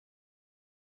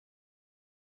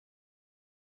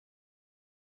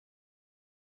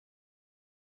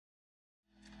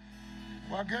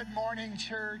Well, good morning,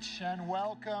 church, and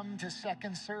welcome to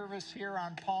second service here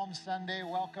on Palm Sunday.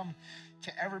 Welcome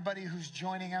to everybody who's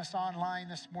joining us online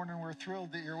this morning. We're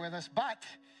thrilled that you're with us. But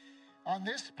on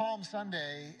this Palm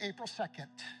Sunday, April 2nd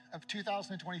of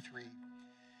 2023,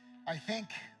 I think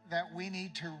that we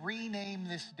need to rename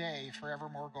this day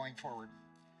forevermore going forward.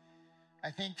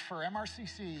 I think for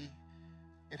MRCC,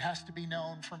 it has to be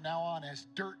known from now on as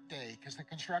Dirt Day because the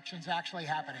construction's actually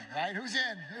happening, right? Who's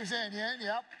in? Who's in? You in?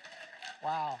 Yep.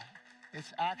 Wow,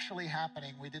 it's actually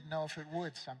happening. We didn't know if it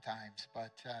would sometimes,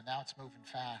 but now it's moving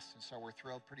fast. And so we're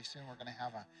thrilled. Pretty soon we're going to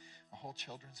have a whole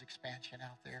children's expansion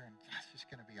out there, and that's just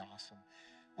going to be awesome.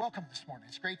 Welcome this morning.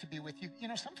 It's great to be with you. You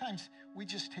know, sometimes we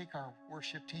just take our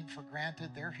worship team for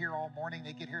granted. They're here all morning.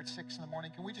 They get here at 6 in the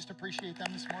morning. Can we just appreciate them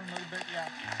this morning a little bit? Yeah.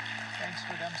 Thanks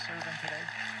for them serving today.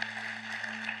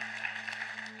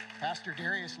 Pastor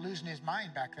Darius losing his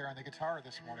mind back there on the guitar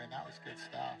this morning. That was good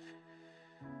stuff.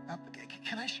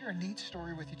 Can I share a neat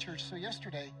story with you, church? So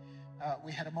yesterday,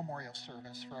 we had a memorial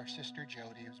service for our sister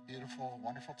Jody. It was beautiful,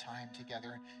 wonderful time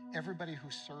together. Everybody who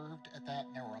served at that,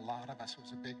 and there were a lot of us, it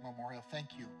was a big memorial.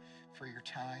 Thank you for your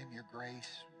time, your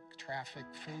grace, traffic,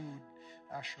 food,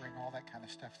 ushering, all that kind of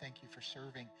stuff. Thank you for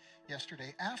serving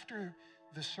yesterday. After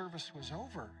the service was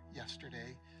over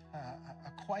yesterday,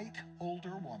 a quite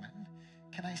older woman,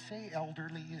 can I say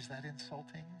elderly? Is that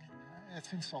insulting?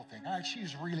 It's insulting. All right,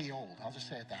 she's really old. I'll just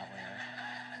say it that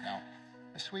way. No,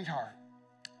 a sweetheart,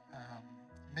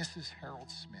 Mrs.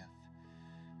 Harold Smith.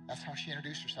 That's how she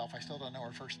introduced herself. I still don't know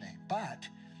her first name. But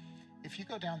if you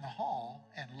go down the hall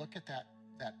and look at that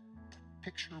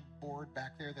picture board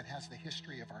back there that has the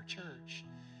history of our church,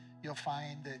 you'll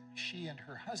find that she and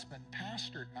her husband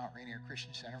pastored Mount Rainier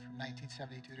Christian Center from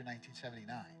 1972 to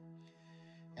 1979.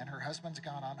 And her husband's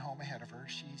gone on home ahead of her.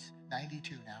 She's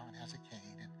 92 now and has a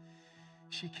cane. And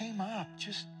she came up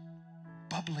just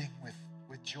bubbling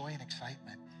with joy and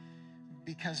excitement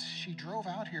because she drove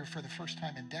out here for the first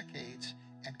time in decades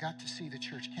and got to see the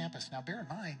church campus. Now, bear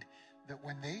in mind that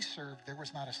when they served, there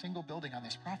was not a single building on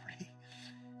this property.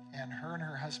 And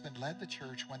her husband led the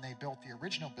church when they built the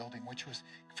original building, which was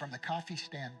from the coffee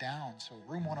stand down. So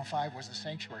room 105 was the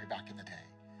sanctuary back in the day.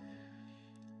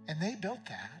 And they built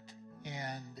that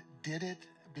and did it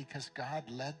because God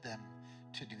led them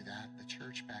to do that, the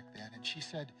church back then. And she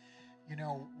said, you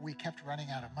know, we kept running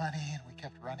out of money and we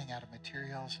kept running out of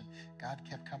materials and God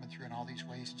kept coming through in all these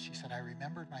ways. And she said, I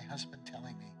remembered my husband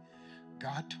telling me,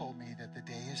 God told me that the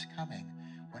day is coming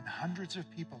when hundreds of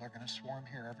people are going to swarm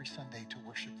here every Sunday to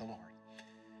worship the Lord.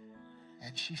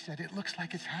 And she said, it looks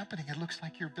like it's happening. It looks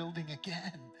like you're building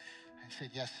again. I said,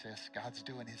 yes, sis, God's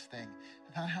doing his thing.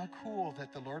 And how cool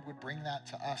that the Lord would bring that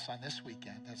to us on this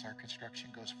weekend as our construction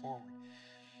goes forward.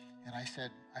 And I said,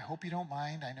 I hope you don't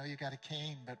mind. I know you got a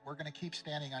cane, but we're going to keep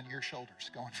standing on your shoulders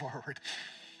going forward.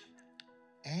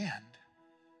 And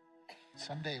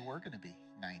someday we're going to be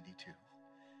 92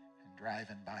 and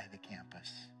driving by the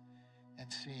campus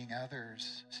and seeing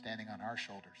others standing on our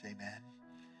shoulders. Amen.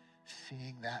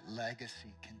 Seeing that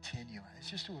legacy continue.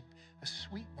 It's just a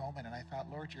sweet moment. And I thought,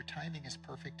 Lord, your timing is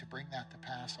perfect to bring that to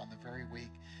pass on the very week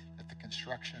that the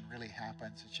construction really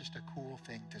happens. It's just a cool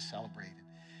thing to celebrate.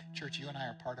 Church, you and I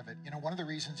are part of it. You know, one of the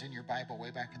reasons in your Bible, way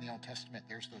back in the Old Testament,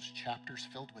 there's those chapters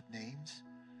filled with names,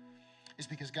 is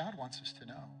because God wants us to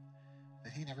know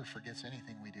that he never forgets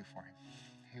anything we do for him.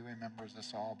 He remembers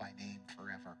us all by name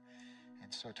forever.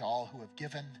 And so to all who have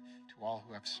given, to all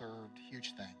who have served,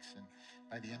 huge thanks. And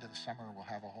by the end of the summer, we'll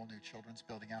have a whole new children's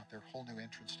building out there, whole new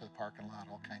entrance to the parking lot,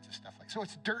 all kinds of stuff like that. So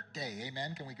it's Dirt Day,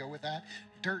 amen? Can we go with that?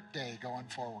 Dirt Day going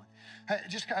forward.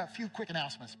 Just a few quick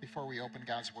announcements before we open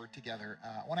God's Word together.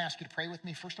 I want to ask you to pray with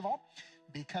me, first of all,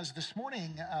 because this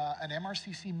morning, an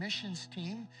MRCC missions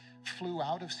team flew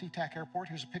out of SeaTac Airport.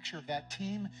 Here's a picture of that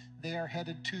team. They are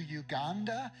headed to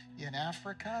Uganda in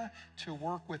Africa to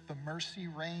work with the Mercy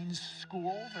Reigns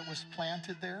School that was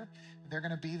planted there. They're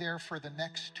going to be there for the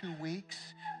next 2 weeks.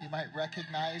 You might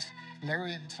recognize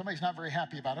Larry, and somebody's not very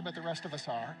happy about it, but the rest of us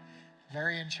are.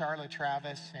 Larry and Charlotte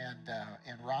Travis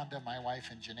and Rhonda, my wife,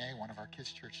 and Janae, one of our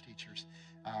kids' church teachers.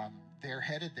 They're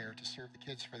headed there to serve the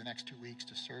kids for the next 2 weeks,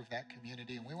 to serve that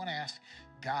community. And we want to ask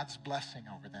God's blessing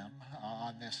over them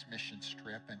on this missions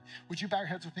trip. And would you bow your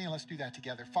heads with me and let's do that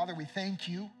together. Father, we thank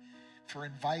you for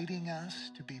inviting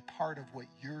us to be part of what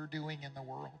you're doing in the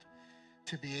world,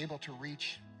 to be able to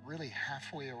reach really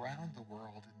halfway around the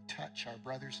world and touch our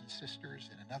brothers and sisters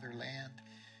in another land.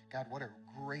 God, what a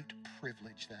great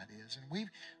privilege that is. And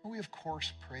we of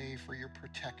course pray for your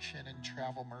protection and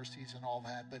travel mercies and all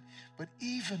that, but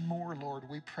even more, Lord,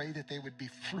 we pray that they would be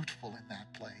fruitful in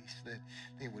that place, that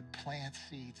they would plant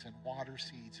seeds and water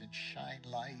seeds and shine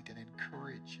light and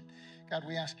encourage. God,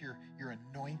 we ask your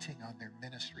anointing on their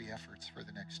ministry efforts for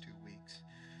the next 2 weeks.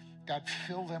 God,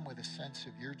 fill them with a sense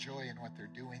of your joy in what they're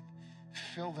doing.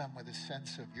 Fill them with a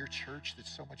sense of your church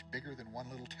that's so much bigger than one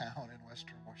little town in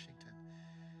Western Washington.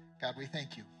 God, we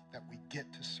thank you that we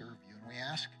get to serve you, and we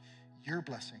ask your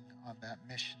blessing on that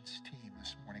missions team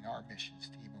this morning, our missions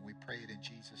team, and we pray it in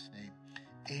Jesus' name.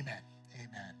 Amen.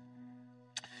 Amen.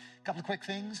 A couple of quick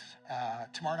things.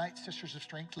 Tomorrow night, Sisters of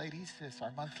Strength, ladies, it's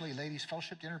our monthly ladies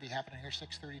fellowship dinner. It'll be happening here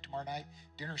 6:30 tomorrow night.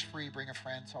 Dinner's free. Bring a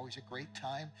friend. It's always a great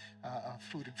time of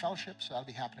food and fellowship, so that'll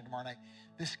be happening tomorrow night.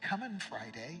 This coming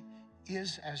Friday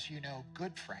is, as you know,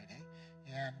 Good Friday.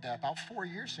 And about 4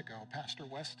 years ago, Pastor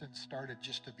Weston started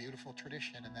just a beautiful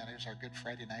tradition, and that is our Good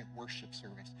Friday night worship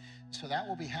service. So that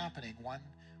will be happening,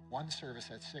 one service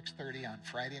at 6:30 on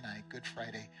Friday night, Good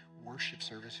Friday worship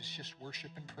service. It's just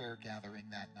worship and prayer gathering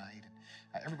that night.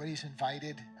 And, everybody's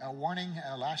invited. Warning,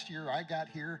 last year I got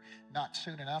here not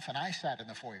soon enough, and I sat in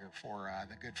the foyer for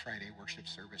the Good Friday worship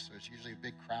service. So it's usually a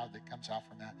big crowd that comes out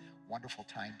from that wonderful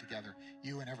time together.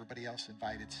 You and everybody else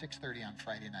invited, 6:30 on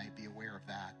Friday night. Be aware of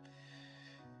that.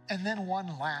 And then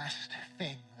one last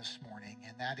thing this morning,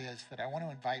 and that is that I want to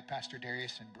invite Pastor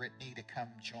Darius and Brittany to come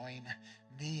join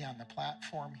me on the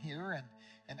platform here.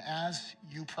 And as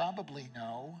you probably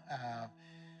know,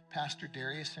 Pastor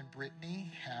Darius and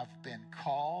Brittany have been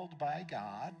called by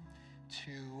God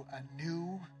to a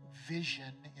new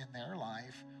vision in their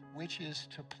life, which is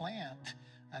to plant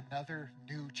another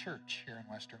new church here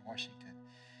in Western Washington.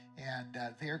 And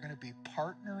they're going to be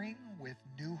partnering with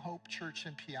New Hope Church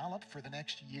in Puyallup for the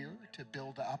next year to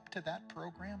build up to that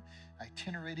program,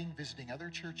 itinerating, visiting other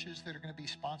churches that are going to be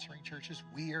sponsoring churches.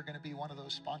 We are going to be one of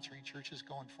those sponsoring churches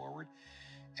going forward.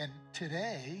 And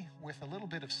today, with a little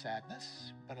bit of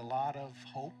sadness, but a lot of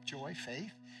hope, joy,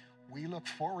 faith, we look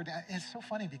forward. It's so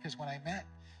funny because when I met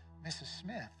Mrs.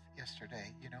 Smith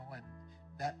yesterday, and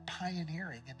that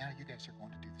pioneering, and now you guys are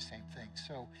going to do the same thing.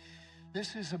 So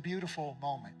this is a beautiful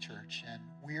moment, church, and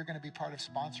we are going to be part of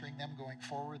sponsoring them going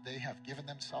forward. They have given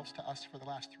themselves to us for the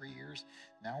last 3 years.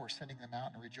 Now we're sending them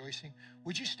out and rejoicing.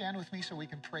 Would you stand with me so we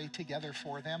can pray together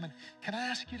for them? And can I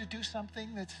ask you to do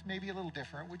something that's maybe a little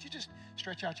different? Would you just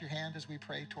stretch out your hand as we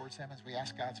pray towards them, as we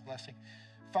ask God's blessing?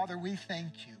 Father, we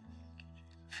thank you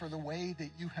for the way that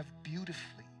you have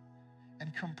beautifully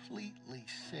and completely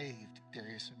saved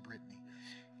Darius and Brittany.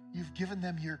 You've given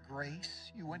them your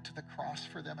grace. You went to the cross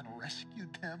for them and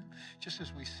rescued them, just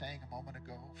as we sang a moment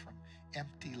ago, from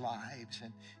empty lives.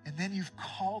 And then you've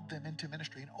called them into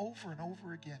ministry. And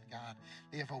over again, God,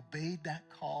 they have obeyed that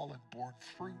call and borne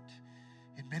fruit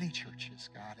in many churches,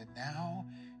 God. And now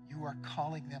you are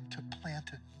calling them to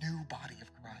plant a new body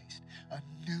of Christ, a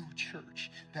new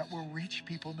church that will reach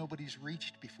people nobody's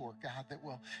reached before, God, that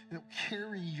will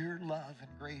carry your love and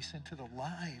grace into the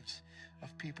lives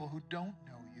of people who don't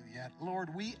know you yet.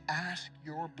 Lord, we ask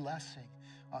your blessing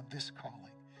on this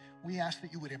calling. We ask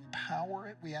that you would empower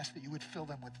it. We ask that you would fill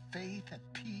them with faith and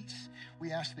peace.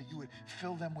 We ask that you would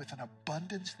fill them with an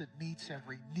abundance that meets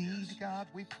every need, God.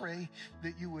 We pray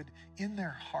that you would, in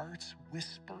their hearts,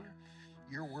 whisper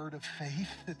your word of faith,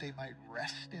 that they might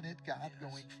rest in it, God,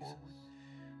 going forward.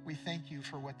 We thank you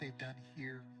for what they've done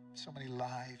here, so many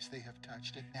lives they have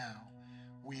touched. And now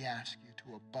we ask you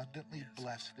to abundantly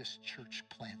bless this church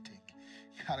planting.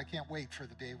 God, I can't wait for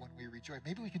the day when we rejoice.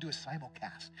 Maybe we can do a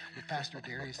simulcast with Pastor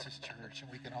Darius's church,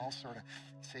 and we can all sort of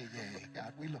say, yay.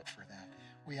 God, we look for that.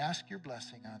 We ask your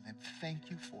blessing on them.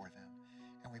 Thank you for them.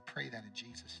 And we pray that in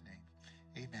Jesus'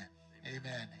 name. Amen.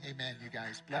 Amen. Amen, you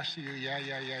guys. Bless you. Yeah.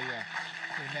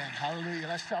 Amen. Hallelujah.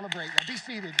 Let's celebrate. Now be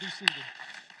seated. Be seated.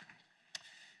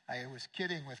 I was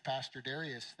kidding with Pastor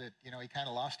Darius that, he kind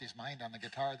of lost his mind on the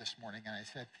guitar this morning. And I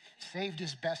said, saved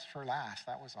his best for last.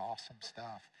 That was awesome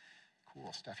stuff.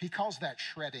 Cool stuff. He calls that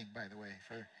shredding, by the way.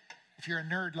 If you're a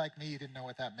nerd like me, you didn't know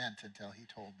what that meant until he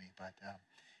told me. But,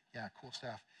 yeah, cool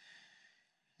stuff.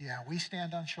 Yeah, we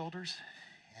stand on shoulders,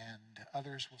 and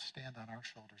others will stand on our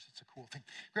shoulders. It's a cool thing.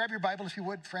 Grab your Bible, if you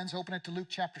would. Friends, open it to Luke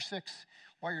chapter 6.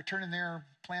 While you're turning there,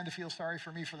 plan to feel sorry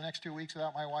for me for the next 2 weeks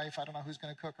without my wife. I don't know who's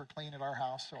going to cook or clean at our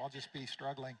house, so I'll just be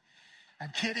struggling.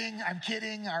 I'm kidding,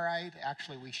 all right?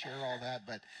 Actually, we share all that,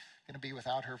 but going to be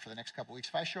without her for the next couple weeks.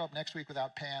 If I show up next week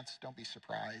without pants, don't be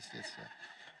surprised. It's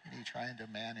me trying to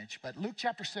manage. But Luke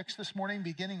chapter 6 this morning,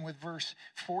 beginning with verse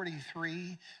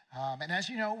 43. And as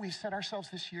you know, we've set ourselves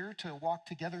this year to walk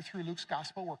together through Luke's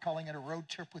gospel. We're calling it a road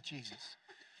trip with Jesus.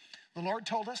 The Lord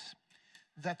told us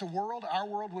that our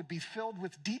world would be filled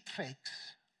with deep fakes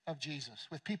of Jesus,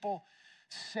 with people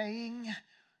saying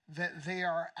that they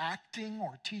are acting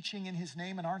or teaching in his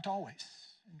name and aren't always.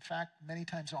 In fact, many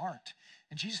times aren't.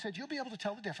 And Jesus said, you'll be able to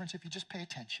tell the difference if you just pay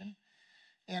attention.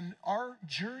 And our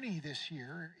journey this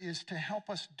year is to help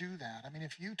us do that. I mean,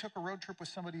 if you took a road trip with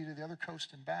somebody to the other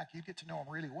coast and back, you'd get to know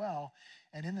them really well.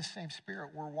 And in the same spirit,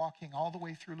 we're walking all the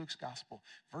way through Luke's gospel,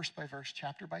 verse by verse,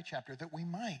 chapter by chapter, that we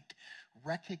might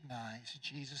recognize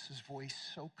Jesus' voice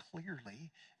so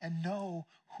clearly and know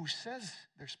who says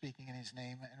they're speaking in his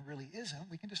name and really isn't.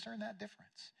 We can discern that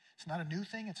difference. It's not a new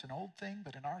thing, it's an old thing,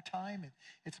 but in our time,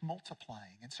 it's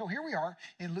multiplying. And so here we are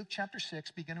in Luke chapter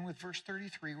 6, beginning with verse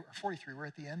 33 or 43. We're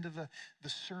at the end of the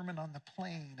Sermon on the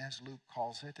Plain, as Luke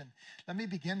calls it. And let me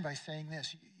begin by saying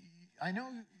this. I know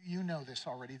you know this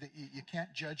already, that you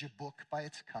can't judge a book by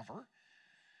its cover.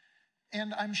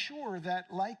 And I'm sure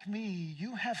that, like me,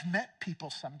 you have met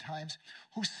people sometimes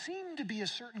who seem to be a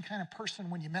certain kind of person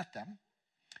when you met them.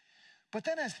 But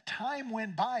then as time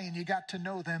went by and you got to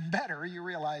know them better, you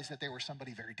realized that they were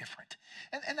somebody very different.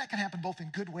 And that can happen both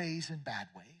in good ways and bad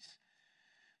ways.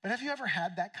 But have you ever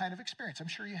had that kind of experience? I'm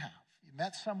sure you have. You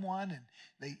met someone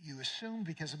and you assumed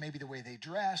because of maybe the way they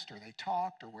dressed or they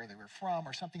talked or where they were from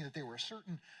or something that they were a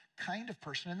certain kind of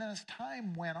person. And then as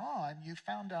time went on, you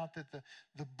found out that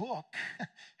the book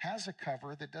has a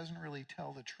cover that doesn't really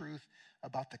tell the truth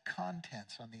about the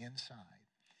contents on the inside.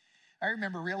 I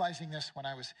remember realizing this when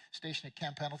I was stationed at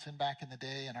Camp Pendleton back in the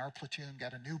day, and our platoon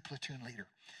got a new platoon leader,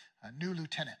 a new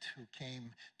lieutenant who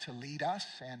came to lead us,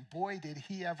 and boy, did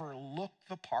he ever look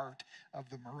the part of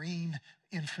the Marine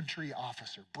infantry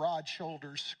officer. Broad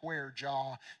shoulders, square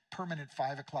jaw, permanent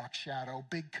 5 o'clock shadow,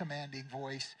 big commanding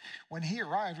voice. When he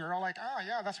arrived, we were all like, oh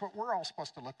yeah, that's what we're all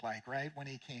supposed to look like, right, when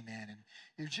he came in.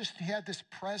 And he had this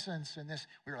presence and this,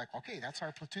 we were like, okay, that's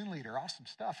our platoon leader, awesome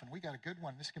stuff, and we got a good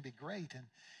one, this can be great.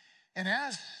 And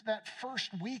as that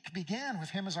first week began with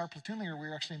him as our platoon leader, we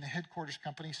were actually in the headquarters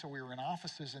company, so we were in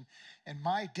offices, and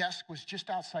my desk was just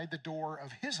outside the door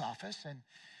of his office. And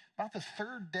about the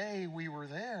third day we were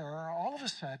there, all of a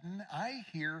sudden, I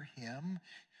hear him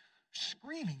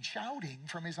screaming, shouting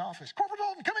from his office, Corporal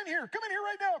Daulton, come in here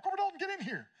right now. Corporal Daulton, get in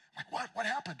here. I'm like, what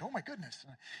happened? Oh my goodness.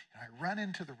 And I run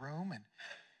into the room, and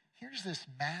here's this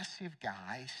massive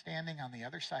guy standing on the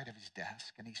other side of his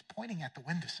desk, and he's pointing at the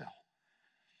windowsill.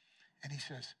 And he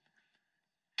says,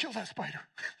 kill that spider.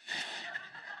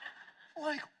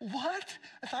 Like, what?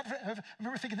 I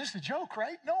remember thinking, this is a joke,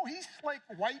 right? No, he's like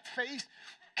white-faced,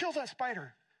 kill that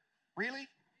spider. Really?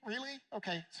 Really?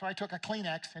 Okay, so I took a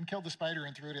Kleenex and killed the spider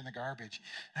and threw it in the garbage.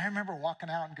 And I remember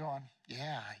walking out and going,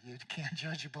 yeah, you can't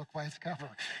judge a book by its cover,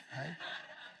 right?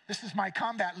 This is my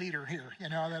combat leader here,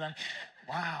 that I'm,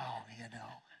 wow,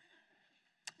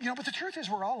 but the truth is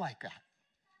we're all like that.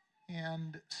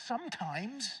 And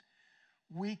sometimes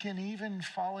we can even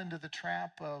fall into the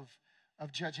trap of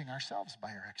judging ourselves by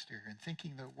our exterior and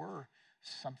thinking that we're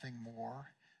something more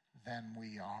than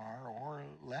we are or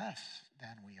less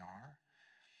than we are.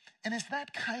 And it's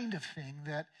that kind of thing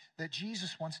that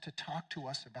Jesus wants to talk to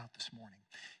us about this morning.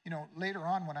 Later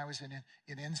on when I was in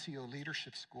NCO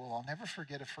leadership school, I'll never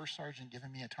forget a first sergeant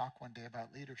giving me a talk one day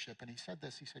about leadership. And he said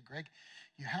this, he said, Greg,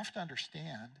 you have to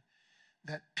understand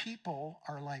that people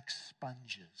are like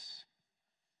sponges.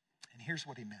 And here's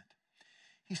what he meant.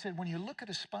 He said, when you look at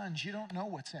a sponge, you don't know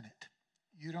what's in it.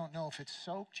 You don't know if it's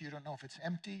soaked. You don't know if it's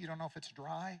empty. You don't know if it's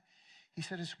dry. He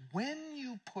said, it's when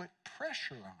you put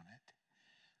pressure on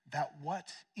it that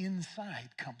what's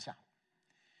inside comes out.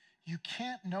 You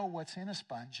can't know what's in a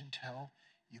sponge until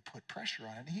you put pressure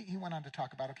on it. And he went on to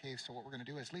talk about, okay, so what we're going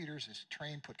to do as leaders is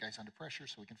train, put guys under pressure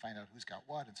so we can find out who's got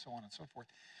what and so on and so forth.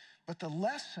 But the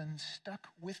lesson stuck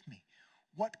with me.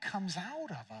 What comes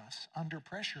out of us under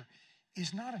pressure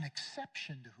is not an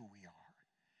exception to who we are.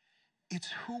 It's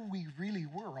who we really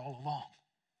were all along.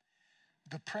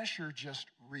 The pressure just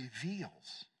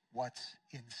reveals what's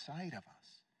inside of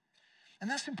us. And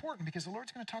that's important because the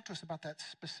Lord's going to talk to us about that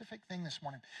specific thing this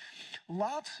morning.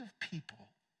 Lots of people,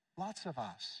 lots of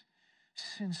us,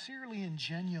 sincerely and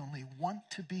genuinely want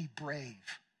to be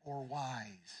brave or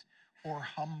wise or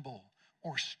humble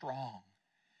or strong.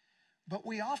 But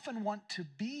we often want to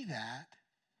be that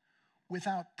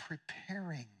without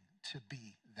preparing to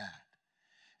be that.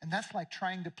 And that's like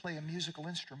trying to play a musical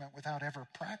instrument without ever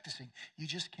practicing. You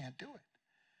just can't do it.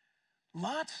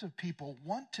 Lots of people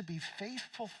want to be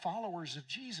faithful followers of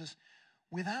Jesus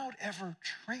without ever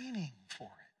training for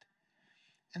it.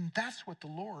 And that's what the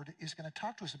Lord is going to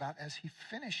talk to us about as he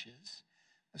finishes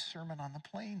the Sermon on the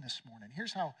Plain this morning.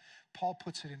 Here's how Paul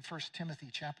puts it in 1 Timothy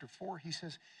chapter 4. He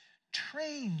says,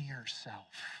 train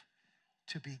yourself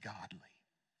to be godly.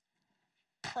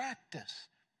 Practice,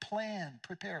 plan,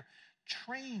 prepare,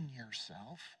 train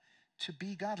yourself to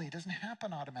be godly. It doesn't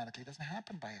happen automatically. It doesn't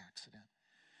happen by accident.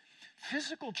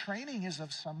 Physical training is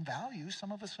of some value.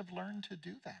 Some of us have learned to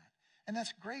do that. And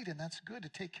that's great and that's good to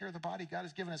take care of the body God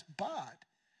has given us. But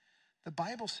the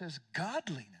Bible says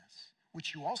godliness,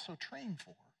 which you also train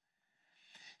for,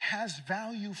 has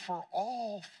value for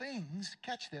all things,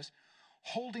 catch this,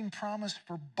 holding promise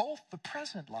for both the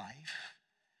present life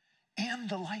and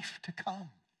the life to come.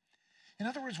 In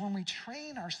other words, when we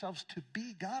train ourselves to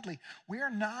be godly, we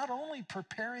are not only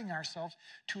preparing ourselves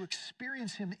to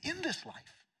experience him in this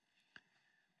life,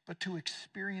 but to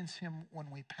experience him when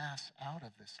we pass out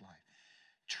of this life.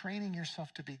 Training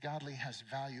yourself to be godly has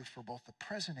value for both the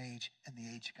present age and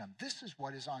the age to come. This is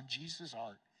what is on Jesus'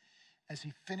 heart as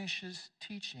he finishes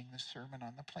teaching the Sermon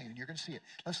on the Plain. And you're going to see it.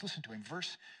 Let's listen to him.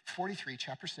 Verse 43,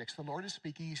 chapter 6. The Lord is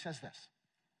speaking. He says this.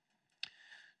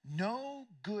 No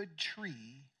good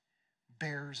tree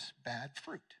bears bad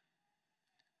fruit,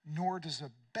 nor does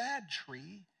a bad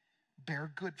tree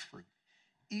bear good fruit.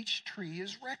 Each tree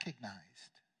is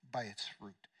recognized by its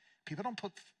fruit. People don't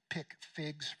pick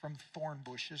figs from thorn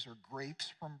bushes or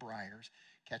grapes from briars.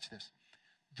 Catch this.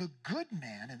 The good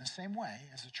man, in the same way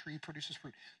as a tree produces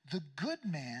fruit, the good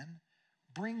man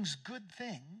brings good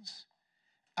things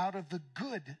out of the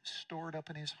good stored up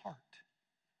in his heart.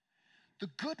 The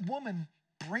good woman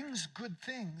brings good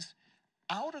things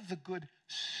out of the good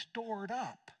stored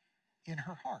up in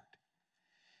her heart.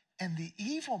 And the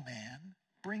evil man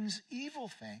brings evil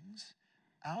things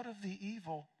out of the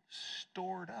evil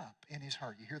stored up in his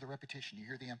heart. You hear the repetition, you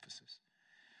hear the emphasis.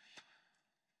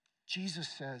 Jesus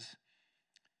says,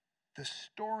 the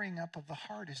storing up of the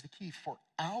heart is the key, for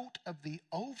out of the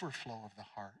overflow of the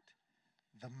heart,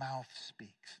 the mouth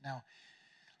speaks. Now,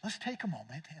 let's take a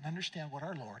moment and understand what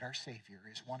our Lord, our Savior,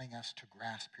 is wanting us to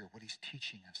grasp here, what he's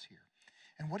teaching us here.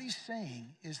 And what he's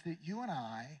saying is that you and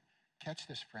I, catch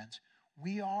this, friends,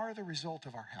 we are the result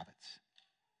of our habits.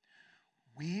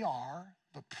 We are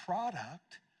the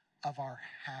product of our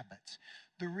habits.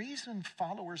 The reason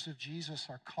followers of Jesus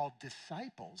are called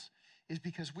disciples is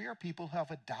because we are people who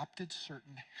have adopted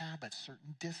certain habits,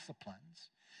 certain disciplines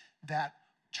that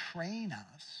train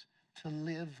us to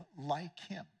live like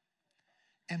him.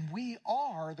 And we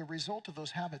are the result of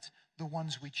those habits, the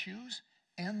ones we choose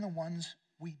and the ones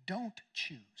we don't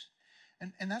choose.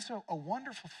 And that's a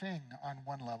wonderful thing on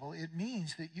one level. It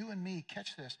means that you and me,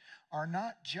 catch this, are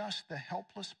not just the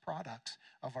helpless products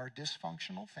of our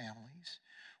dysfunctional families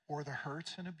or the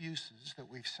hurts and abuses that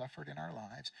we've suffered in our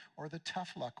lives or the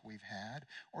tough luck we've had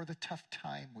or the tough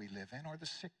time we live in or the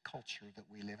sick culture that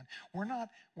we live in.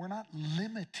 We're not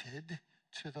limited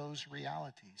to those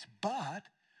realities, but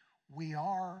we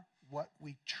are what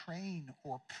we train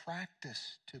or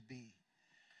practice to be.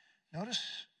 Notice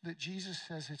that Jesus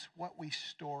says it's what we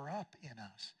store up in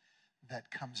us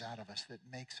that comes out of us that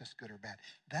makes us good or bad.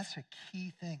 That's a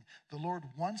key thing. The Lord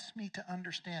wants me to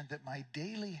understand that my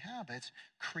daily habits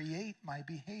create my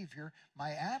behavior,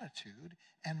 my attitude,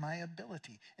 and my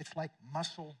ability. It's like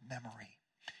muscle memory.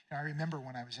 I remember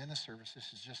when I was in the service,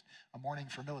 this is just a morning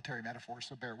for military metaphors,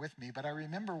 so bear with me, but I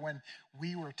remember when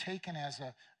we were taken as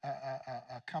a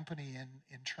company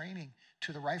in training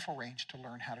to the rifle range to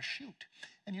learn how to shoot.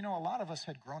 And you know, a lot of us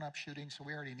had grown up shooting, so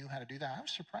we already knew how to do that. I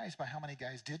was surprised by how many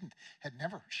guys had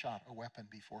never shot a weapon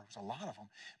before. It was a lot of them,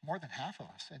 more than half of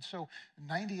us. And so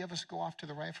 90 of us go off to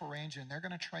the rifle range, and they're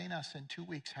going to train us in 2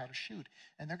 weeks how to shoot.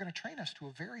 And they're going to train us to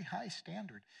a very high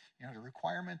standard. You know, the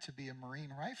requirement to be a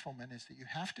Marine rifleman is that you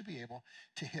have to be able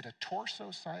to hit a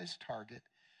torso-sized target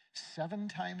 7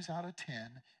 times out of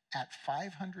 10 at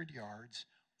 500 yards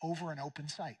over an open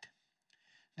sight.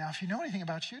 Now, if you know anything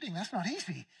about shooting, that's not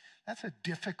easy. That's a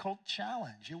difficult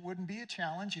challenge. It wouldn't be a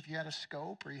challenge if you had a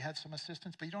scope or you had some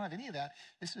assistance, but you don't have any of that.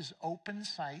 This is open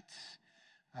sights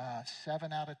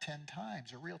 7 out of 10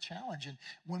 times, a real challenge. And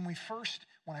when I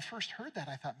first heard that,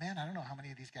 I thought, man, I don't know how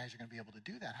many of these guys are going to be able to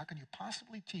do that. How can you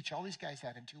possibly teach all these guys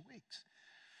that in 2 weeks?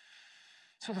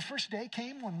 So the first day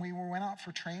came when we went out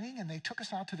for training, and they took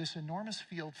us out to this enormous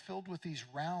field filled with these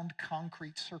round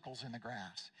concrete circles in the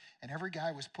grass. And every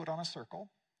guy was put on a circle.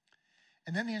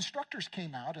 And then the instructors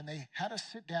came out, and they had us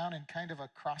sit down in kind of a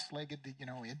cross-legged,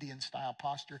 Indian-style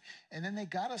posture. And then they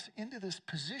got us into this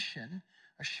position,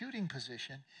 a shooting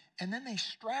position, and then they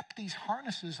strapped these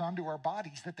harnesses onto our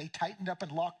bodies that they tightened up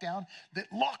and locked down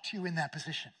that locked you in that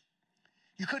position.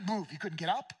 You couldn't move. You couldn't get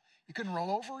up. You couldn't roll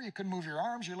over. You couldn't move your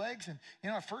arms, your legs. And,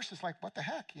 at first it's like, what the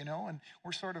heck, And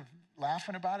we're sort of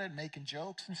laughing about it, making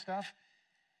jokes and stuff.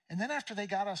 And then after they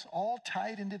got us all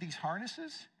tied into these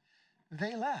harnesses,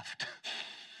 they left.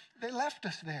 They left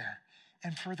us there.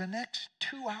 And for the next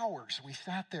 2 hours, we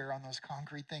sat there on those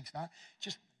concrete things, not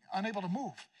just unable to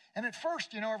move. And at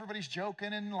first, everybody's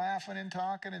joking and laughing and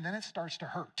talking, and then it starts to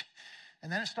hurt.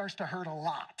 And then it starts to hurt a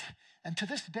lot. And to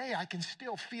this day, I can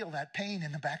still feel that pain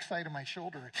in the backside of my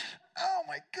shoulder. Oh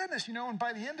my goodness, and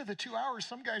by the end of the 2 hours,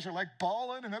 some guys are like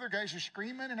bawling and other guys are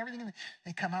screaming and everything. And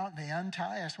they come out and they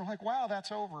untie us. We're like, wow,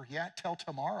 that's over. Yeah, till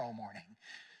tomorrow morning.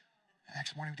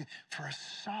 Next morning, we did. For a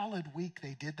solid week,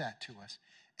 they did that to us.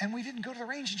 And we didn't go to the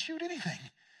range and shoot anything.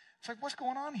 It's like, what's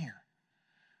going on here?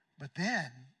 But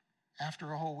then,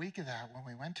 after a whole week of that, when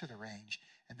we went to the range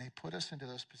and they put us into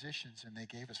those positions and they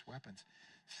gave us weapons,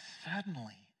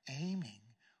 suddenly aiming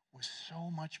was so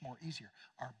much more easier.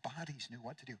 Our bodies knew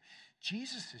what to do.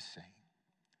 Jesus is saying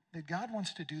that God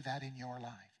wants to do that in your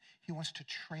life. He wants to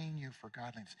train you for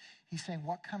godliness. He's saying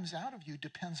what comes out of you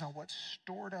depends on what's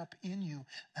stored up in you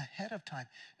ahead of time.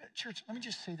 Church, let me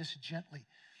just say this gently.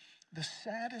 The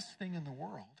saddest thing in the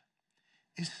world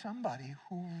is somebody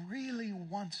who really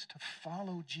wants to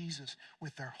follow Jesus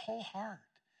with their whole heart,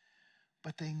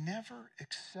 but they never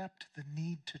accept the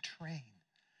need to train.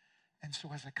 And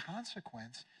so as a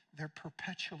consequence, they're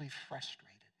perpetually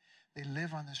frustrated. They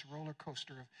live on this roller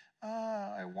coaster of,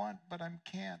 I want, but I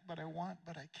can't, but I want,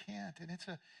 but I can't. And it's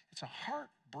a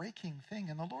heartbreaking thing,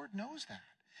 and the Lord knows that.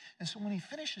 And so when he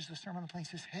finishes the Sermon on the Plain,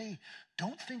 he says, hey,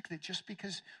 don't think that just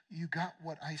because you got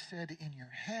what I said in your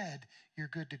head, you're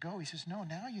good to go. He says, no,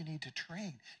 now you need to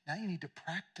train. Now you need to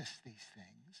practice these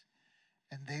things,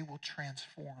 and they will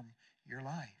transform your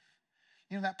life.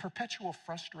 That perpetual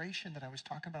frustration that I was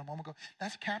talking about a moment ago,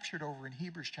 that's captured over in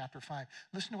Hebrews chapter 5.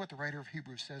 Listen to what the writer of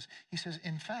Hebrews says. He says,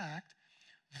 in fact,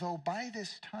 though by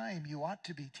this time you ought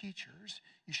to be teachers,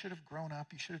 you should have grown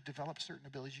up, you should have developed certain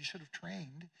abilities, you should have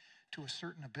trained to a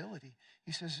certain ability.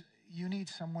 He says, you need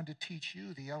someone to teach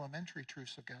you the elementary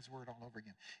truths of God's word all over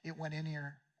again. It went in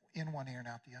one ear and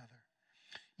out the other.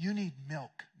 You need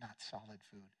milk, not solid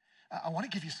food. I want to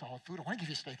give you solid food. I want to give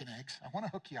you steak and eggs. I want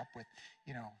to hook you up with,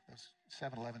 those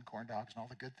 7-Eleven corn dogs and all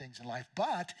the good things in life.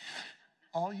 But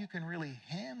all you can really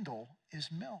handle is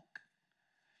milk.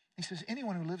 He says,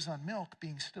 anyone who lives on milk,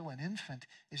 being still an infant,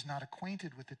 is not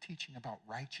acquainted with the teaching about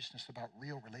righteousness, about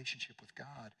real relationship with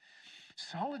God.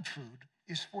 Solid food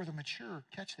is for the mature,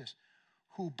 catch this,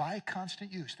 who by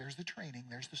constant use, there's the training,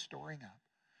 there's the storing up,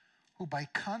 who by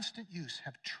constant use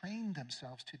have trained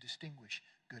themselves to distinguish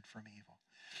good from evil.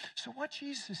 So what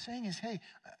Jesus is saying is, hey,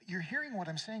 you're hearing what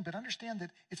I'm saying, but understand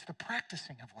that it's the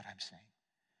practicing of what I'm saying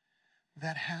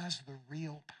that has the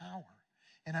real power.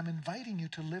 And I'm inviting you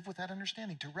to live with that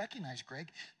understanding, to recognize, Greg,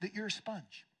 that you're a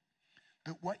sponge,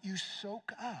 that what you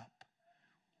soak up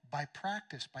by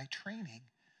practice, by training,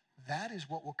 that is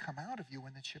what will come out of you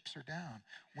when the chips are down,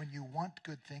 when you want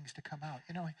good things to come out.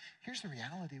 Here's the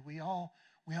reality. We all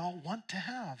want to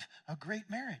have a great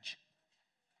marriage.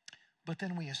 But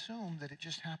then we assume that it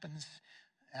just happens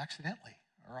accidentally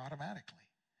or automatically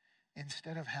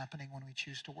instead of happening when we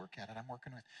choose to work at it. I'm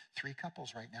working with 3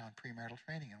 couples right now in premarital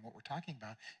training, and what we're talking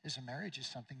about is a marriage is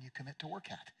something you commit to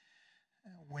work at.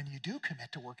 When you do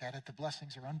commit to work at it, the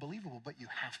blessings are unbelievable, but you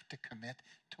have to commit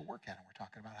to work at it. We're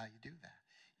talking about how you do that.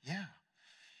 Yeah.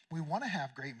 We want to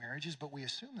have great marriages, but we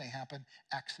assume they happen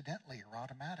accidentally or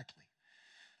automatically.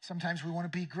 Sometimes we want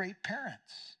to be great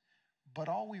parents, but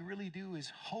all we really do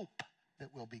is hope that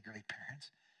we'll be great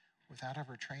parents without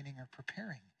ever training or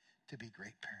preparing to be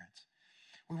great parents.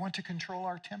 We want to control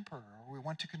our temper, or we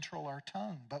want to control our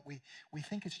tongue, but we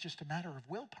think it's just a matter of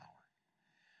willpower,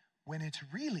 when it's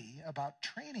really about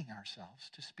training ourselves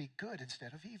to speak good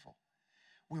instead of evil.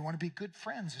 We want to be good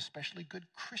friends, especially good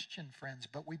Christian friends,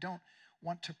 but we don't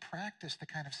want to practice the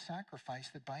kind of sacrifice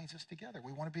that binds us together.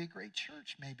 We want to be a great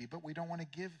church maybe, but we don't want to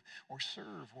give or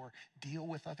serve or deal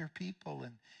with other people.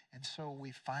 And so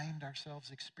we find ourselves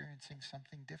experiencing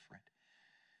something different.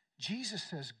 Jesus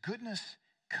says goodness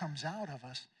comes out of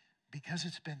us because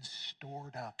it's been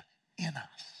stored up in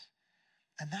us.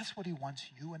 And that's what he wants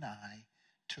you and I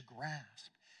to grasp.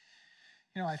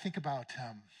 I think about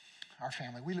our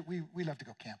family. We love to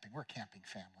go camping. We're a camping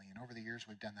family, and over the years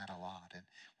we've done that a lot, and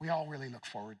we all really look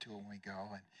forward to it when we go.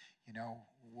 And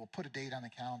we'll put a date on the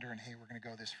calendar, and hey, we're going to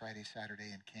go this Friday,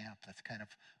 Saturday, and camp. That's kind of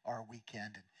our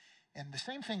weekend. And the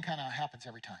same thing kind of happens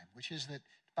every time, which is that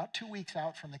about 2 weeks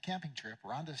out from the camping trip,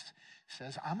 Rhonda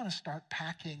says, I'm going to start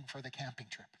packing for the camping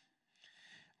trip.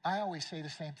 I always say the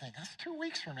same thing. That's 2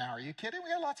 weeks from now. Are you kidding?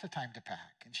 We got lots of time to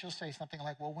pack. And she'll say something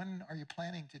like, well, when are you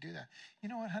planning to do that? You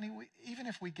know what, honey? Even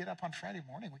if we get up on Friday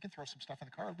morning, we can throw some stuff in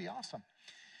the car. It'll be awesome.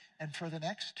 And for the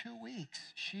next 2 weeks,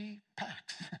 she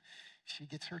packs. She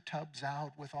gets her tubs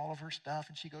out with all of her stuff,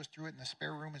 and she goes through it, and the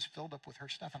spare room is filled up with her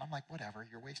stuff. And I'm like, whatever,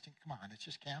 you're wasting. Come on, it's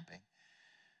just camping.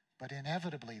 But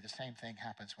inevitably, the same thing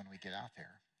happens when we get out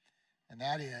there. And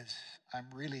that is, I'm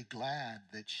really glad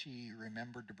that she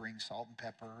remembered to bring salt and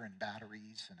pepper and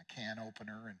batteries and a can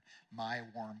opener and my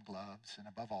warm gloves and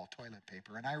above all toilet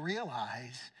paper. And I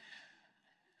realize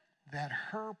that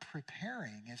her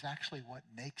preparing is actually what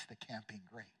makes the camping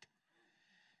great.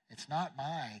 It's not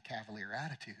my cavalier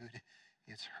attitude.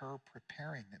 It's her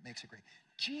preparing that makes it great.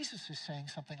 Jesus is saying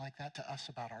something like that to us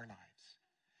about our lives.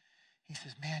 He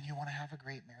says, man, you want to have a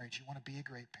great marriage. You want to be a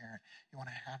great parent. You want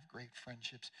to have great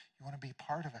friendships. You want to be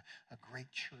part of a great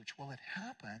church. Well, it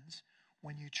happens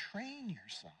when you train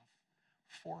yourself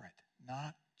for it,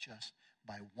 not just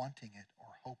by wanting it or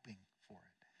hoping for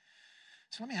it.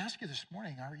 So let me ask you this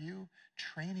morning, are you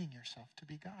training yourself to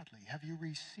be godly? Have you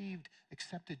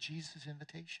accepted Jesus'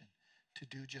 invitation to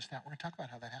do just that? We're going to talk about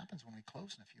how that happens when we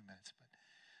close in a few minutes. But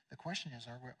the question is,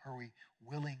 are we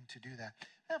willing to do that?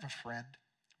 I have a friend.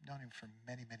 I've known him for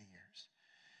many, many years.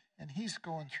 And he's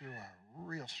going through a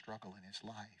real struggle in his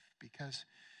life because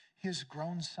his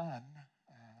grown son,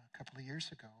 a couple of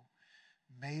years ago,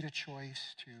 made a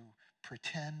choice to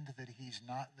pretend that he's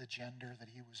not the gender that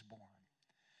he was born.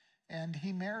 And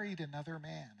he married another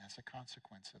man as a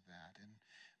consequence of that. And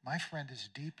my friend is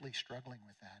deeply struggling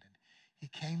with that. And he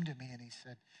came to me and he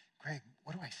said, Greg,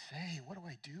 what do I say? What do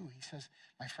I do? He says,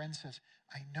 my friend says,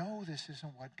 I know this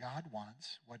isn't what God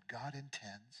wants, what God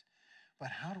intends, but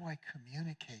how do I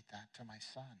communicate that to my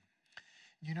son?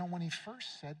 You know, when he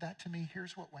first said that to me,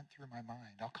 here's what went through my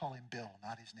mind. I'll call him Bill,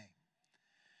 not his name.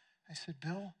 I said,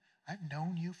 Bill, I've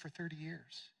known you for 30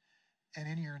 years. And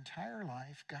in your entire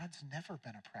life, God's never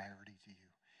been a priority to you.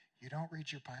 You don't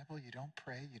read your Bible, you don't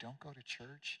pray, you don't go to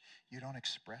church, you don't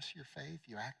express your faith,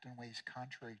 you act in ways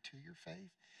contrary to your faith.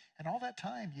 And all that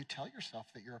time, you tell yourself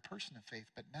that you're a person of faith,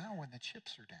 but now when the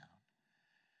chips are down,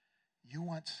 you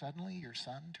want suddenly your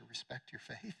son to respect your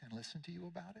faith and listen to you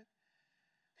about it?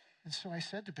 And so I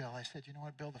said to Bill, I said, you know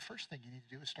what, Bill, the first thing you need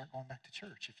to do is start going back to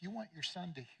church. If you want your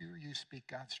son to hear you speak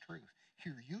God's truth,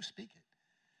 hear you speak it,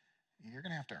 you're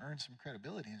going to have to earn some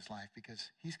credibility in his life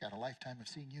because he's got a lifetime of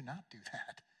seeing you not do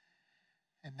that.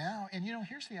 And now, and you know,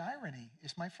 here's the irony,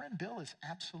 is my friend Bill is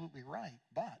absolutely right,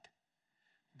 but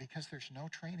because there's no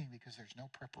training, because there's no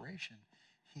preparation,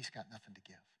 he's got nothing to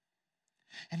give.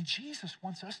 And Jesus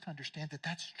wants us to understand that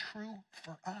that's true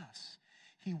for us.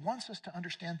 He wants us to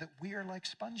understand that we are like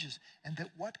sponges and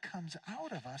that what comes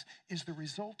out of us is the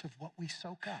result of what we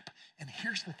soak up. And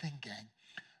here's the thing, gang.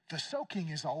 The soaking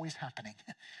is always happening,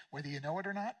 whether you know it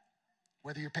or not,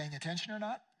 whether you're paying attention or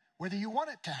not, whether you want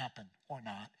it to happen or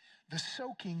not. The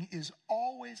soaking is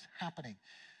always happening.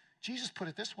 Jesus put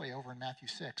it this way over in Matthew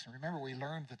 6. And remember, we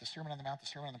learned that the Sermon on the Mount, the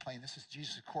Sermon on the Plain, this is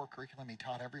Jesus' core curriculum he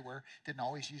taught everywhere. Didn't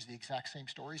always use the exact same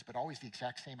stories, but always the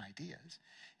exact same ideas.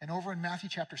 And over in Matthew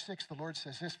chapter 6, the Lord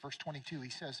says this, verse 22, he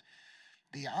says,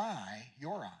 the eye,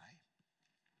 your eye,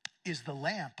 is the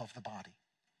lamp of the body.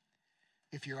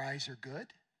 If your eyes are good,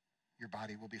 your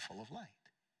body will be full of light.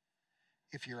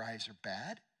 If your eyes are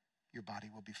bad, your body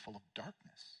will be full of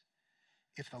darkness.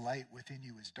 If the light within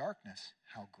you is darkness,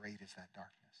 how great is that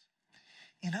darkness?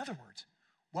 In other words,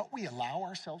 what we allow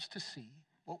ourselves to see,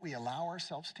 what we allow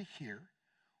ourselves to hear,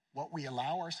 what we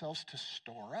allow ourselves to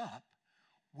store up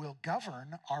will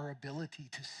govern our ability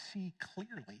to see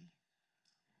clearly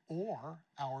or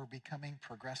our becoming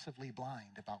progressively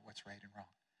blind about what's right and wrong.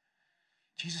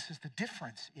 Jesus says the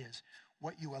difference is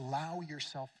what you allow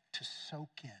yourself to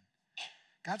soak in.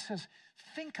 God says,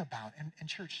 think about, and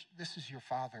church, this is your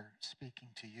Father speaking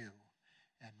to you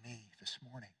and me this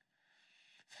morning.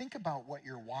 Think about what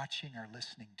you're watching or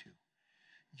listening to.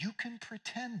 You can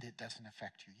pretend it doesn't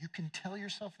affect you. You can tell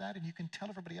yourself that and you can tell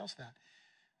everybody else that.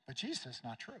 But Jesus says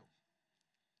not true.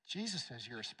 Jesus says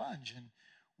you're a sponge and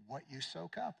what you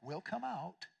soak up will come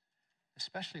out,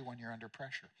 especially when you're under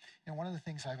pressure. You know, one of the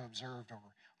things I've observed over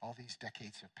all these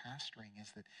decades of pastoring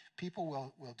is that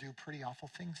people will do pretty awful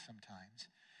things sometimes.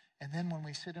 And then when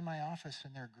we sit in my office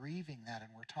and they're grieving that and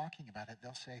we're talking about it,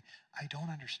 they'll say, I don't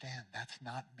understand. That's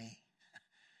not me.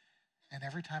 And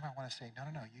every time I want to say,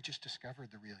 no, you just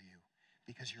discovered the real you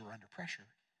because you were under pressure.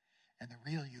 And the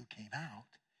real you came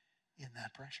out in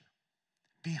that pressure.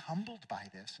 Be humbled by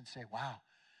this and say, wow,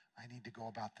 I need to go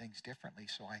about things differently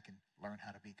so I can learn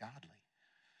how to be godly.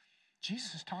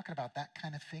 Jesus is talking about that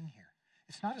kind of thing here.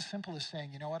 It's not as simple as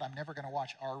saying, you know what, I'm never going to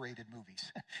watch R-rated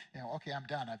movies. Okay, I'm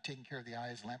done. I've taken care of the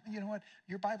eyes lamp. You know what?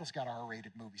 Your Bible's got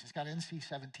R-rated movies. It's got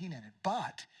NC-17 in it.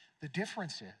 But the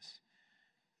difference is,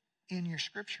 in your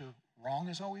scripture, wrong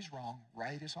is always wrong,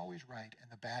 right is always right, and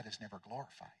the bad is never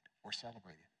glorified or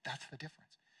celebrated. That's the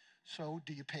difference. So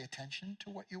do you pay attention to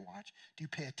what you watch? Do you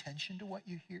pay attention to what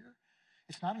you hear?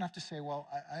 It's not enough to say, well,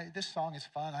 this song is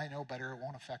fun. I know better. It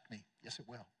won't affect me. Yes, it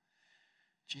will.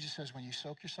 Jesus says when you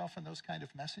soak yourself in those kind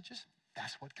of messages,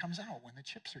 that's what comes out when the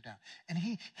chips are down. And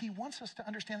he wants us to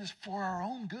understand this for our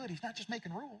own good. He's not just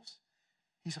making rules.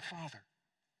 He's a father.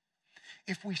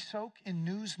 If we soak in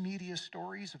news media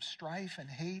stories of strife and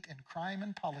hate and crime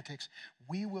and politics,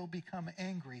 we will become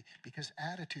angry because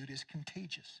attitude is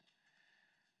contagious.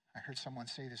 I heard someone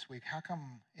say this week, how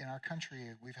come in our country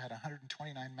we've had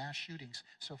 129 mass shootings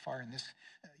so far in this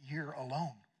year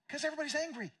alone? Because everybody's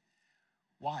angry.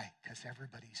 Why? Because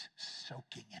everybody's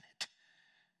soaking in it.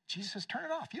 Jesus says, turn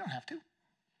it off. You don't have to.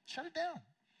 Shut it down.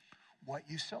 What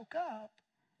you soak up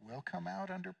will come out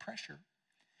under pressure.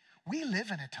 We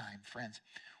live in a time, friends,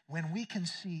 when we can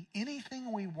see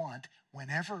anything we want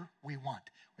whenever we want.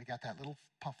 We got that little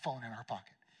phone in our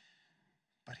pocket.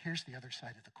 But here's the other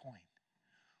side of the coin.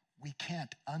 We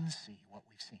can't unsee what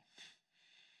we've seen.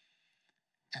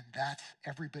 And that's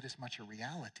every bit as much a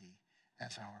reality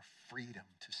as our freedom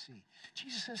to see.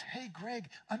 Jesus says, hey, Greg,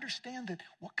 understand that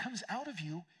what comes out of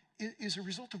you is a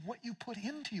result of what you put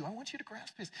into you. I want you to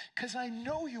grasp this because I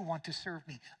know you want to serve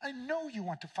me. I know you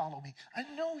want to follow me. I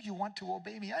know you want to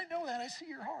obey me. I know that. I see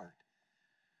your heart.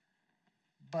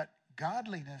 But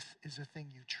godliness is a thing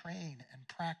you train and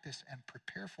practice and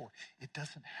prepare for. It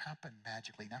doesn't happen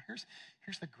magically. Now,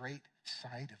 here's the great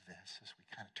side of this as we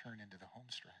kind of turn into the home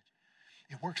stretch.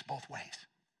 It works both ways.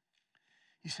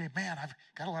 You say, man, I've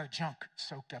got a lot of junk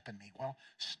soaked up in me. Well,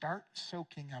 start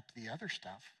soaking up the other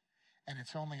stuff, and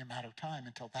it's only a matter of time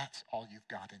until that's all you've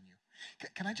got in you.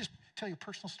 Can I just tell you a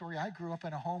personal story? I grew up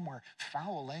in a home where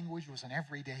foul language was an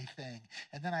everyday thing.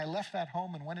 And then I left that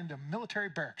home and went into military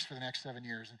barracks for the next 7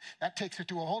 years. And that takes it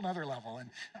to a whole nother level. And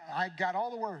I got all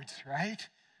the words, right?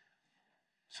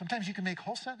 Sometimes you can make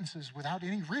whole sentences without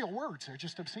any real words. They're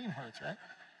just obscene words, right?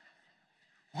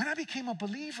 When I became a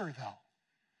believer, though,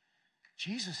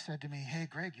 Jesus said to me, hey,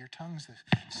 Greg, your tongue's the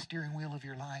steering wheel of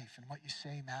your life, and what you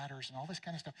say matters and all this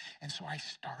kind of stuff. And so I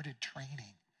started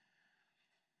training.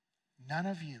 None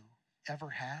of you ever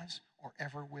has or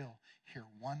ever will hear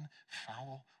one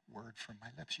foul word from my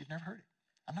lips. You've never heard it.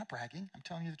 I'm not bragging. I'm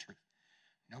telling you the truth.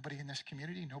 Nobody in this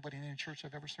community, nobody in any church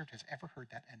I've ever served has ever heard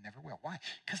that and never will. Why?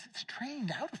 Because it's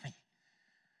trained out of me.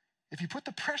 If you put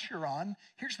the pressure on,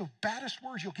 here's the baddest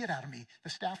words you'll get out of me. The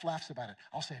staff laughs about it.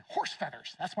 I'll say, horse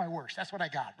feathers. That's my worst. That's what I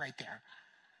got right there.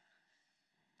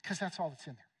 Because that's all that's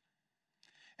in there.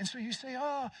 And so you say,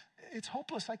 oh, it's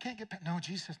hopeless. I can't get back. No,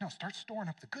 Jesus says, no, start storing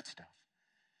up the good stuff.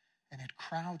 And it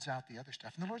crowds out the other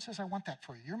stuff. And the Lord says, I want that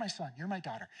for you. You're my son. You're my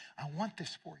daughter. I want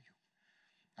this for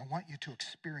you. I want you to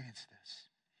experience this.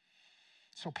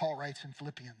 So Paul writes in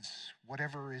Philippians,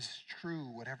 whatever is true,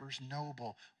 whatever is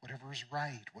noble, whatever is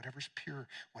right, whatever is pure,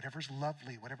 whatever is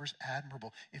lovely, whatever is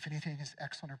admirable, if anything is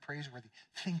excellent or praiseworthy,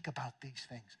 think about these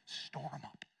things. Store them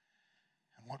up.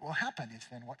 And what will happen is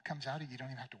then what comes out of you don't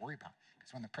even have to worry about.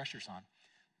 Because when the pressure's on,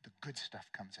 the good stuff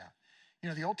comes out. You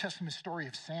know, the Old Testament story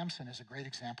of Samson is a great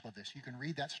example of this. You can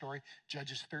read that story,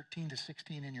 Judges 13 to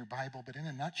 16 in your Bible. But in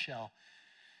a nutshell,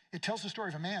 it tells the story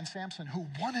of a man, Samson, who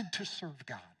wanted to serve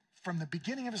God. From the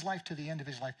beginning of his life to the end of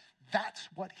his life, that's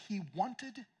what he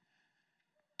wanted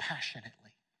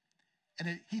passionately.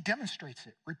 And he demonstrates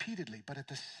it repeatedly. But at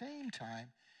the same time,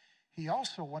 he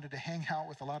also wanted to hang out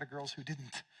with a lot of girls who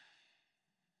didn't.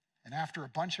 And after a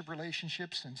bunch of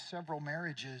relationships and several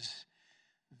marriages,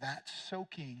 that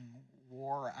soaking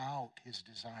wore out his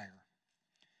desire.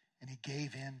 And he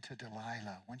gave in to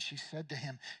Delilah when she said to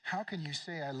him, how can you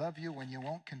say I love you when you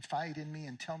won't confide in me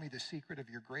and tell me the secret of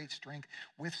your great strength?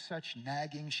 With such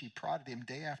nagging, she prodded him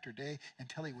day after day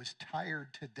until he was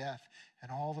tired to death.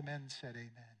 And all the men said,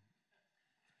 amen.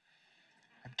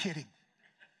 I'm kidding.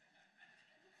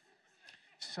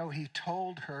 So he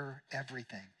told her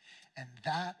everything. And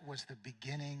that was the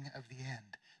beginning of the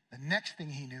end. The next thing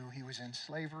he knew, he was in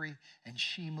slavery and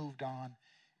she moved on.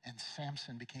 And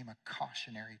Samson became a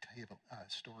cautionary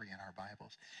story in our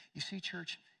Bibles. You see,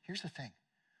 church, here's the thing.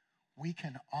 We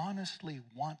can honestly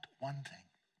want one thing,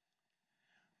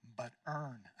 but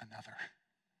earn another.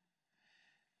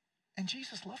 And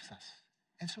Jesus loves us.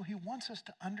 And so he wants us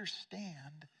to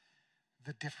understand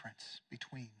the difference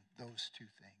between those two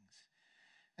things.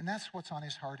 And that's what's on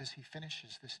his heart as he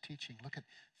finishes this teaching. Look at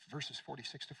verses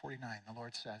 46 to 49. The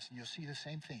Lord says, and you'll see the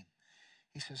same theme.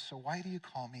 He says, so why do you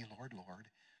call me Lord, Lord,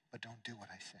 but don't do what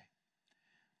I say?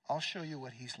 I'll show you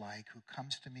what he's like who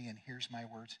comes to me and hears my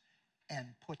words and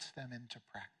puts them into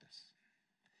practice.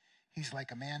 He's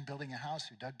like a man building a house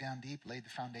who dug down deep, laid the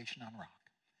foundation on rock.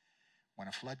 When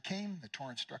a flood came, the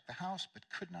torrent struck the house, but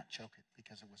could not choke it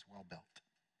because it was well built.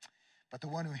 But the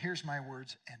one who hears my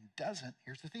words and doesn't,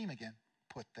 here's the theme again,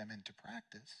 put them into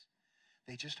practice.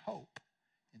 They just hope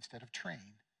instead of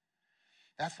train.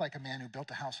 That's like a man who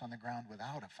built a house on the ground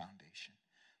without a foundation.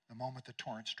 The moment the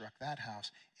torrent struck that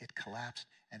house, it collapsed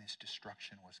and its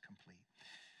destruction was complete.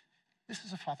 This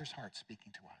is a father's heart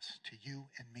speaking to us, to you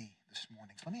and me this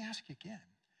morning. So let me ask you again,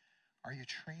 are you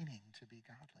training to be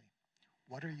godly?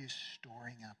 What are you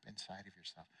storing up inside of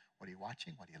yourself? What are you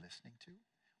watching? What are you listening to?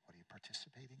 What are you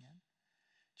participating in?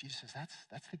 Jesus says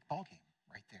that's the ballgame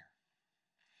right there.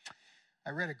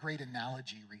 I read a great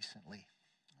analogy recently.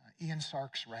 Ian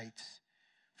Sarks writes,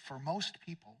 for most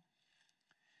people,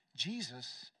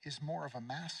 Jesus is more of a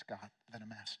mascot than a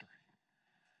master.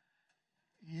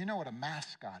 You know what a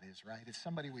mascot is, right? It's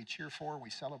somebody we cheer for, we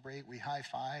celebrate, we high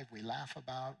five, we laugh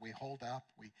about, we hold up,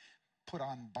 we put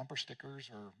on bumper stickers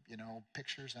or,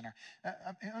 pictures in our...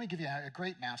 let me give you a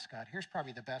great mascot. Here's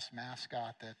probably the best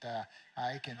mascot that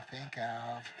I can think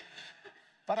of.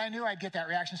 But I knew I'd get that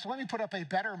reaction, so let me put up a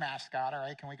better mascot. All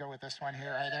right, can we go with this one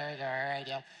here? All right, there you go. All right,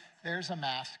 yeah. There's a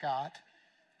mascot.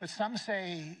 But some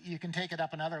say you can take it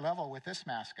up another level with this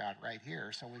mascot right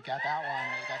here. So we've got that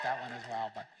one. We've got that one as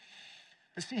well.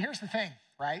 But see, here's the thing,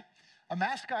 right? A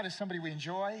mascot is somebody we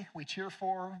enjoy, we cheer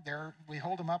for, we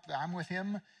hold them up, I'm with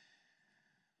him.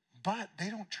 But they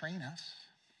don't train us.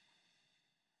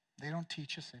 They don't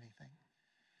teach us anything.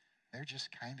 They're just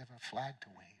kind of a flag to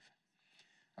wave.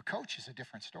 A coach is a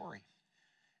different story.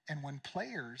 And when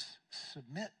players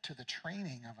submit to the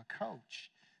training of a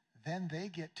coach, then they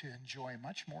get to enjoy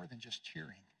much more than just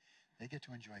cheering. They get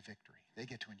to enjoy victory. They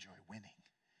get to enjoy winning.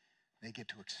 They get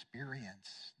to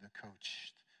experience the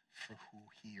coach for who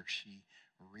he or she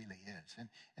really is.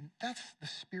 And that's the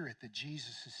spirit that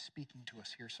Jesus is speaking to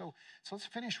us here. So let's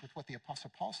finish with what the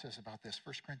Apostle Paul says about this.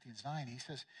 1 Corinthians 9, he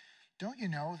says, don't you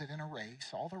know that in a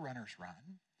race all the runners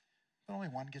run, but only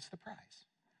one gets the prize?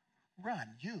 Run,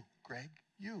 you, Greg,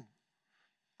 you,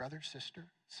 brother, sister,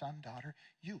 son, daughter,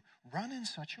 you. Run in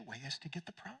such a way as to get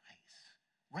the prize.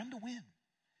 Run to win.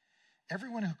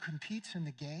 Everyone who competes in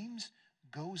the games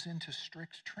goes into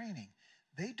strict training.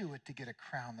 They do it to get a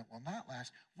crown that will not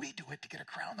last. We do it to get a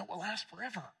crown that will last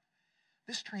forever.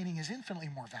 This training is infinitely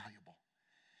more valuable.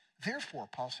 Therefore,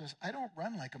 Paul says, I don't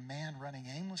run like a man running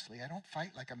aimlessly. I don't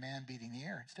fight like a man beating the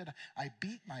air. Instead, I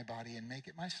beat my body and make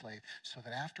it my slave so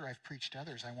that after I've preached to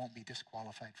others, I won't be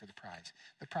disqualified for the prize.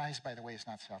 The prize, by the way, is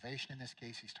not salvation. In this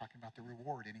case, he's talking about the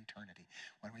reward in eternity.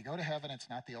 When we go to heaven,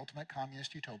 it's not the ultimate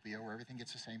communist utopia where everything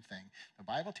gets the same thing. The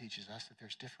Bible teaches us that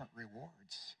there's different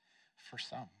rewards for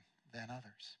some than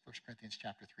others. 1 Corinthians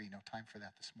chapter 3, no time for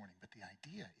that this morning. But the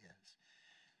idea is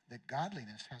that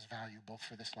godliness has value both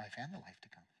for this life and the life to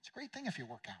come. It's a great thing if you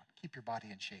work out, keep your body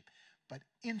in shape, but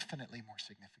infinitely more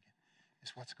significant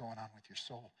is what's going on with your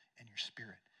soul and your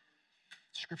spirit.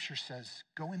 Scripture says,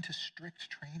 go into strict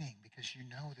training because you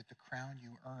know that the crown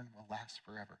you earn will last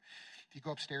forever. If you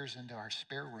go upstairs into our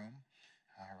spare room,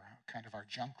 kind of our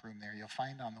junk room there, you'll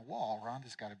find on the wall,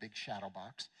 Rhonda's got a big shadow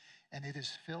box, and it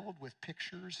is filled with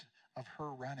pictures of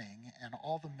her running and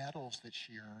all the medals that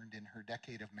she earned in her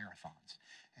decade of marathons.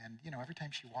 And, every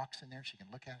time she walks in there, she can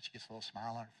look at it, she gets a little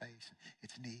smile on her face.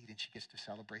 It's neat, and she gets to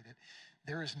celebrate it.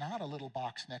 There is not a little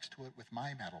box next to it with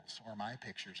my medals or my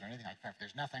pictures or anything like that.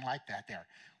 There's nothing like that there.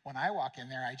 When I walk in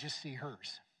there, I just see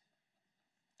hers.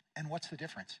 And what's the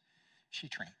difference? She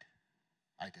trained.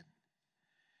 I didn't.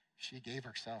 She gave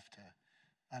herself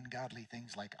to ungodly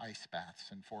things like ice baths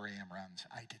and 4 a.m. runs.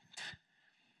 I didn't.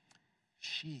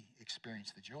 She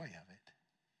experienced the joy of it,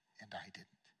 and I didn't.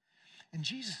 And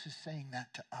Jesus is saying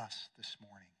that to us this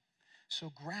morning.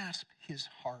 So grasp his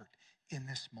heart in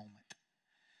this moment.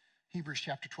 Hebrews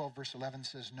chapter 12, verse 11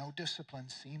 says, no discipline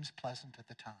seems pleasant at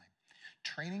the time.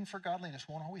 Training for godliness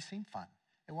won't always seem fun.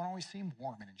 It won't always seem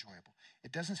warm and enjoyable.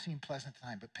 It doesn't seem pleasant at the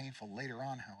time, but painful later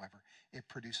on, however. It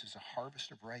produces a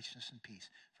harvest of righteousness and peace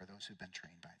for those who've been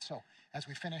trained by it. So, as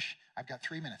we finish, I've got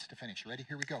 3 minutes to finish. You ready?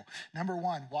 Here we go. Number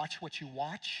 1, watch what you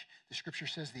watch. The scripture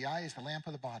says the eye is the lamp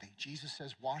of the body. Jesus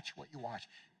says, watch what you watch.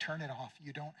 Turn it off.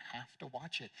 You don't have to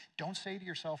watch it. Don't say to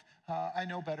yourself, I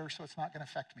know better, so it's not going to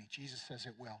affect me. Jesus says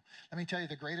it will. Let me tell you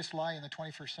the greatest lie in the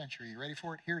 21st century. You ready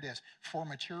for it? Here it is. For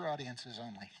mature audiences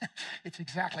only. It's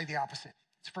exactly the opposite.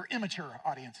 It's for immature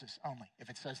audiences only, if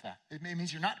it says that. It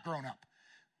means you're not grown up.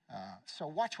 So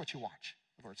watch what you watch,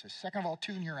 the Lord says. Second of all,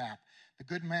 tune your app. The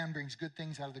good man brings good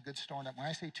things out of the good store. When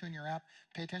I say tune your app,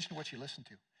 pay attention to what you listen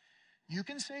to. You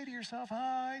can say to yourself,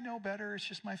 I know better. It's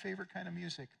just my favorite kind of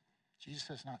music. Jesus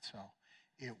says not so.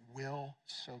 It will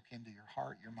soak into your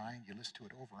heart, your mind. You listen to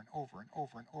it over and over and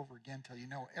over and over again until you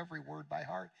know every word by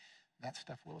heart. That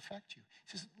stuff will affect you.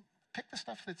 He says, pick the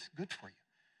stuff that's good for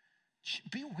you.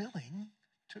 Be willing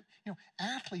to,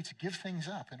 athletes give things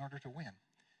up in order to win.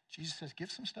 Jesus says,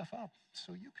 give some stuff up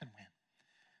so you can win.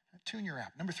 Tune your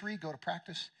app. Number 3, go to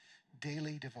practice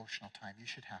daily devotional time. You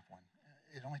should have one.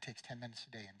 It only takes 10 minutes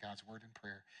a day in God's word and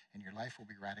prayer, and your life will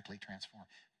be radically transformed.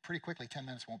 Pretty quickly, 10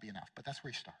 minutes won't be enough, but that's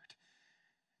where you start.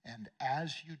 And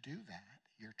as you do that,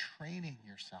 you're training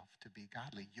yourself to be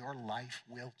godly. Your life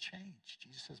will change.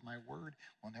 Jesus says, my word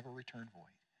will never return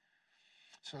void.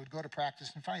 So go to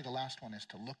practice. And finally, the last one is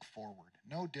to look forward.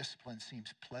 No discipline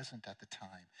seems pleasant at the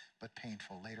time, but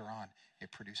painful. Later on,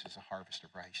 it produces a harvest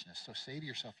of righteousness. So say to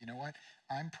yourself, you know what?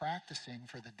 I'm practicing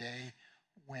for the day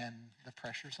when the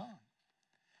pressure's on.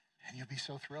 And you'll be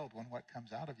so thrilled when what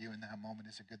comes out of you in that moment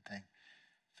is a good thing.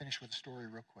 Finish with a story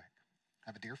real quick. I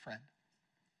have a dear friend.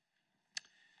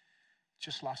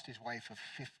 Just lost his wife of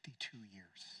 52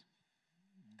 years.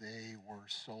 They were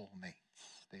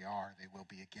soulmates. They will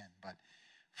be again, but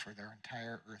for their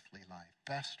entire earthly life.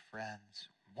 Best friends,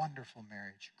 wonderful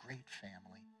marriage, great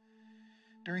family.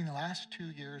 During the last 2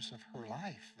 years of her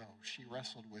life, though, she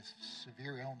wrestled with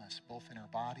severe illness, both in her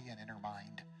body and in her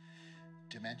mind.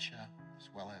 Dementia, as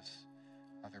well as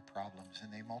other problems.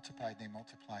 And they multiplied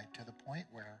to the point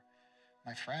where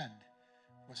my friend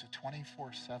was a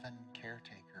 24/7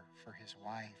 caretaker for his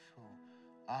wife, who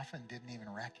often didn't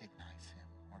even recognize him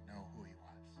or know who he was.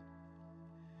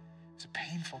 It was a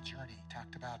painful journey. He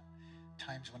talked about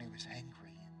times when he was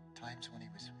angry and times when he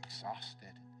was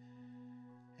exhausted.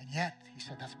 And yet, he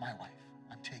said, that's my wife.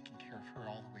 I'm taking care of her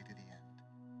all the way to the end.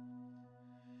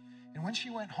 And when she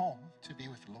went home to be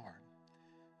with the Lord,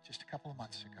 just a couple of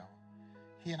months ago,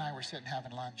 he and I were sitting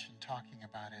having lunch and talking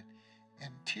about it,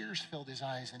 and tears filled his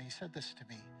eyes, and he said this to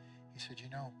me. He said, you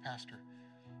know, Pastor,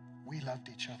 we loved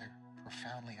each other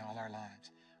profoundly all our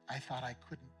lives. I thought I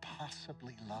couldn't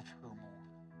possibly love her more.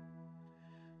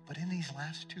 But in these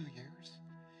last 2 years,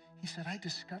 he said, I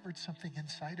discovered something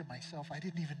inside of myself I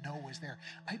didn't even know was there.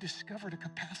 I discovered a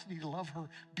capacity to love her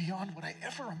beyond what I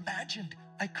ever imagined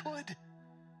I could.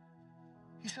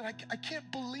 He said, I can't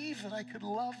believe that I could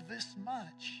love this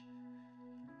much.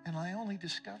 And I only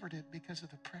discovered it because of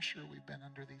the pressure we've been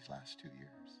under these last 2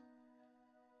 years.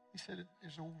 He said,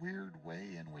 there's a weird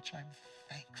way in which I'm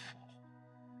thankful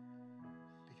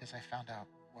because I found out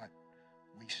what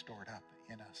we stored up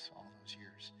in us all those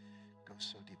years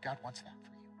goes so deep. God wants that for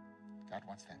you. God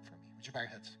wants that for me. Would you bow your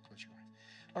heads, close your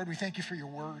eyes? Lord, we thank you for your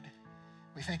word.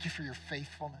 We thank you for your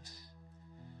faithfulness.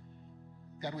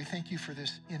 God, we thank you for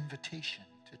this invitation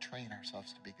to train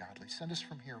ourselves to be godly. Send us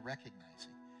from here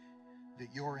recognizing that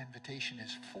your invitation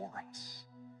is for us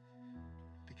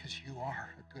because you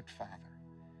are a good Father.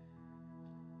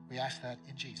 We ask that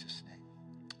in Jesus'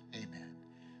 name. Amen.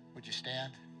 Would you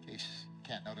stand? In case you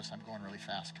can't notice, I'm going really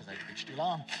fast because I preached too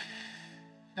long.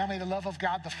 Now may the love of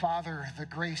God the Father, the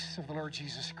grace of the Lord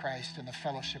Jesus Christ, and the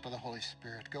fellowship of the Holy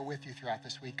Spirit go with you throughout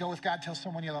this week. Go with God. Tell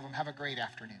someone you love them. Have a great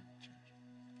afternoon.